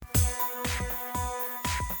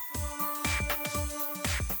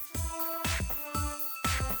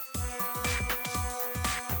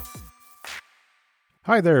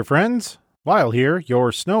Hi there, friends. Lyle here,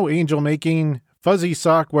 your snow angel making, fuzzy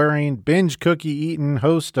sock wearing, binge cookie eating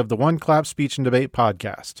host of the One Clap Speech and Debate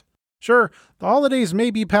podcast. Sure, the holidays may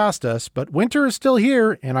be past us, but winter is still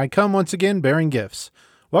here, and I come once again bearing gifts.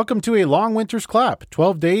 Welcome to a long winter's clap,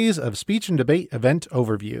 12 days of speech and debate event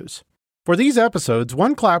overviews. For these episodes,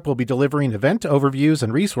 One Clap will be delivering event overviews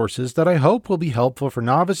and resources that I hope will be helpful for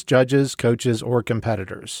novice judges, coaches, or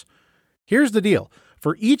competitors. Here's the deal.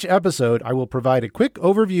 For each episode, I will provide a quick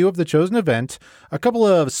overview of the chosen event, a couple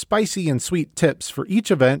of spicy and sweet tips for each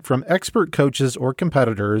event from expert coaches or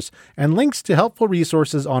competitors, and links to helpful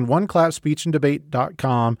resources on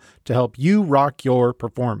oneclapspeechanddebate.com to help you rock your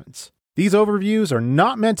performance. These overviews are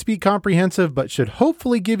not meant to be comprehensive, but should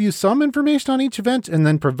hopefully give you some information on each event and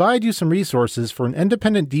then provide you some resources for an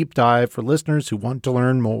independent deep dive for listeners who want to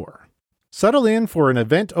learn more. Settle in for an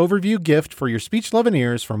event overview gift for your speech-loving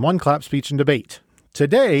ears from One Clap Speech and Debate.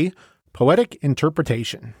 Today, Poetic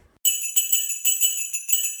Interpretation.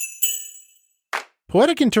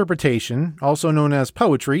 Poetic interpretation, also known as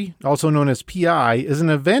poetry, also known as PI, is an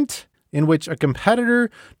event in which a competitor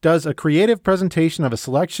does a creative presentation of a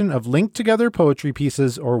selection of linked-together poetry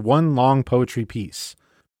pieces or one long poetry piece.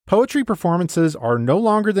 Poetry performances are no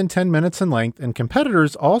longer than 10 minutes in length, and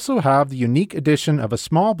competitors also have the unique addition of a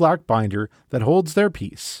small black binder that holds their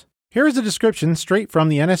piece. Here is a description straight from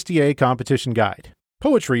the NSDA competition guide.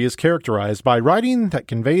 Poetry is characterized by writing that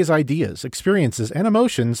conveys ideas, experiences, and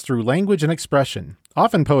emotions through language and expression.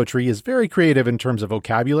 Often poetry is very creative in terms of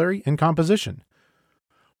vocabulary and composition.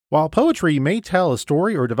 While poetry may tell a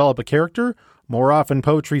story or develop a character, more often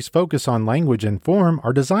poetry's focus on language and form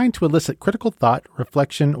are designed to elicit critical thought,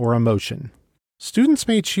 reflection, or emotion. Students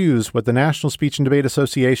may choose what the National Speech and Debate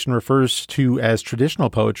Association refers to as traditional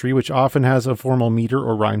poetry, which often has a formal meter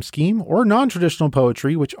or rhyme scheme, or non-traditional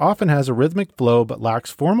poetry, which often has a rhythmic flow but lacks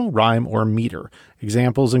formal rhyme or meter.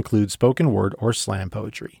 Examples include spoken word or slam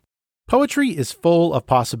poetry. Poetry is full of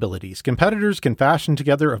possibilities. Competitors can fashion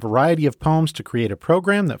together a variety of poems to create a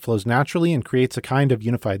program that flows naturally and creates a kind of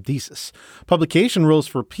unified thesis. Publication rules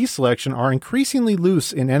for piece selection are increasingly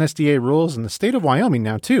loose in NSDA rules in the state of Wyoming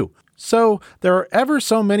now, too. So, there are ever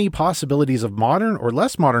so many possibilities of modern or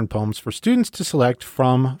less modern poems for students to select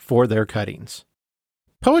from for their cuttings.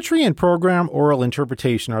 Poetry and program oral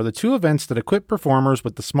interpretation are the two events that equip performers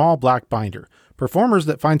with the small black binder. Performers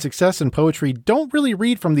that find success in poetry don't really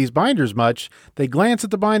read from these binders much. They glance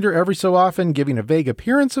at the binder every so often, giving a vague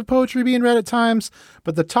appearance of poetry being read at times,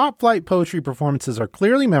 but the top-flight poetry performances are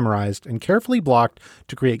clearly memorized and carefully blocked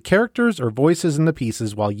to create characters or voices in the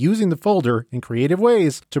pieces while using the folder in creative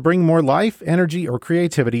ways to bring more life, energy, or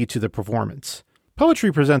creativity to the performance.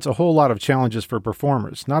 Poetry presents a whole lot of challenges for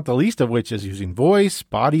performers, not the least of which is using voice,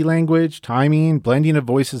 body language, timing, blending of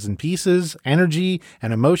voices and pieces, energy,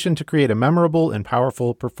 and emotion to create a memorable and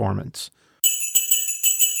powerful performance.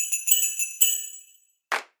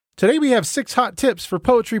 Today we have 6 hot tips for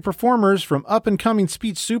poetry performers from up-and-coming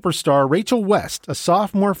speech superstar Rachel West, a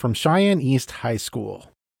sophomore from Cheyenne East High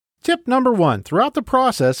School. Tip number 1, throughout the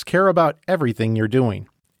process, care about everything you're doing.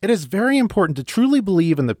 It is very important to truly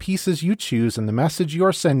believe in the pieces you choose and the message you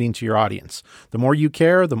are sending to your audience. The more you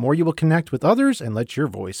care, the more you will connect with others and let your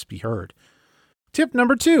voice be heard. Tip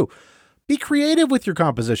number 2, be creative with your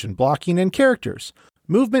composition, blocking, and characters.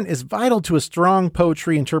 Movement is vital to a strong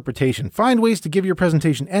poetry interpretation. Find ways to give your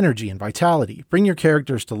presentation energy and vitality. Bring your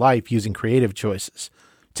characters to life using creative choices.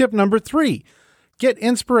 Tip number 3, get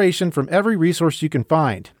inspiration from every resource you can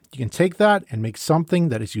find. You can take that and make something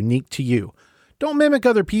that is unique to you. Don't mimic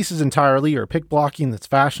other pieces entirely or pick blocking that's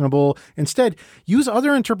fashionable. Instead, use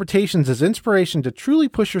other interpretations as inspiration to truly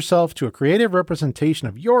push yourself to a creative representation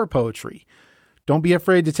of your poetry. Don't be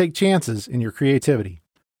afraid to take chances in your creativity.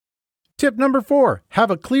 Tip number 4, have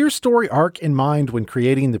a clear story arc in mind when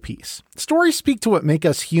creating the piece. Stories speak to what make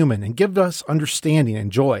us human and give us understanding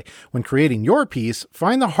and joy. When creating your piece,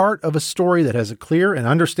 find the heart of a story that has a clear and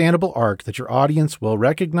understandable arc that your audience will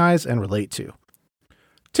recognize and relate to.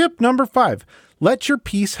 Tip number 5, let your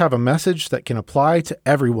piece have a message that can apply to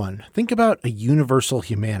everyone. Think about a universal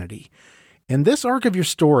humanity. In this arc of your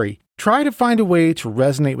story, try to find a way to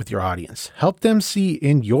resonate with your audience. Help them see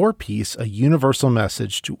in your piece a universal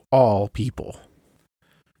message to all people.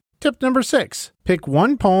 Tip number 6, pick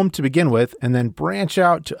one poem to begin with and then branch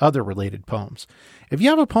out to other related poems. If you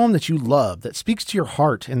have a poem that you love that speaks to your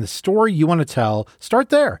heart and the story you want to tell, start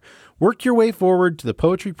there. Work your way forward to the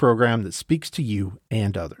poetry program that speaks to you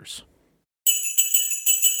and others.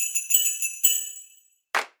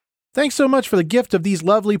 Thanks so much for the gift of these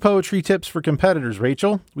lovely poetry tips for competitors,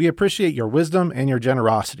 Rachel. We appreciate your wisdom and your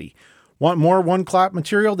generosity. Want more One Clap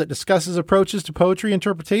material that discusses approaches to poetry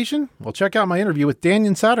interpretation? Well, check out my interview with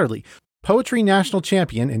Daniel Satterley, Poetry National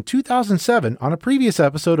Champion in 2007 on a previous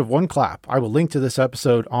episode of One Clap. I will link to this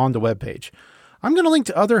episode on the webpage. I'm going to link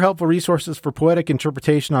to other helpful resources for poetic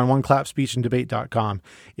interpretation on oneclapspeechanddebate.com.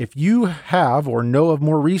 If you have or know of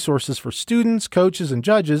more resources for students, coaches, and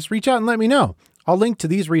judges, reach out and let me know. I'll link to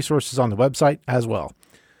these resources on the website as well.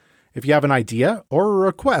 If you have an idea or a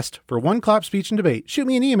request for One Clap Speech and Debate, shoot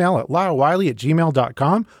me an email at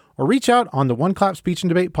lylewiley@gmail.com or reach out on the One Clap Speech and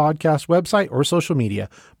Debate podcast website or social media,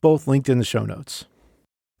 both linked in the show notes.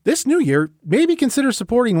 This new year, maybe consider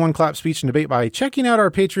supporting One Clap Speech and Debate by checking out our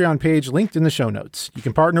Patreon page linked in the show notes. You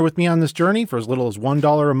can partner with me on this journey for as little as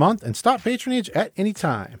 $1 a month and stop patronage at any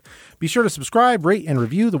time. Be sure to subscribe, rate, and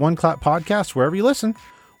review the One Clap podcast wherever you listen.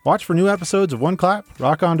 Watch for new episodes of One Clap,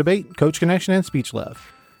 Rock On Debate, Coach Connection, and Speech Love.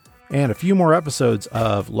 And a few more episodes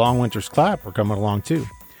of Long Winter's Clap are coming along too.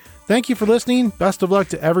 Thank you for listening. Best of luck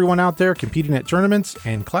to everyone out there competing at tournaments,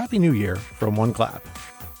 and Clappy New Year from One Clap.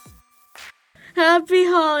 Happy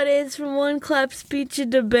holidays from One Clap Speech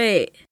and Debate.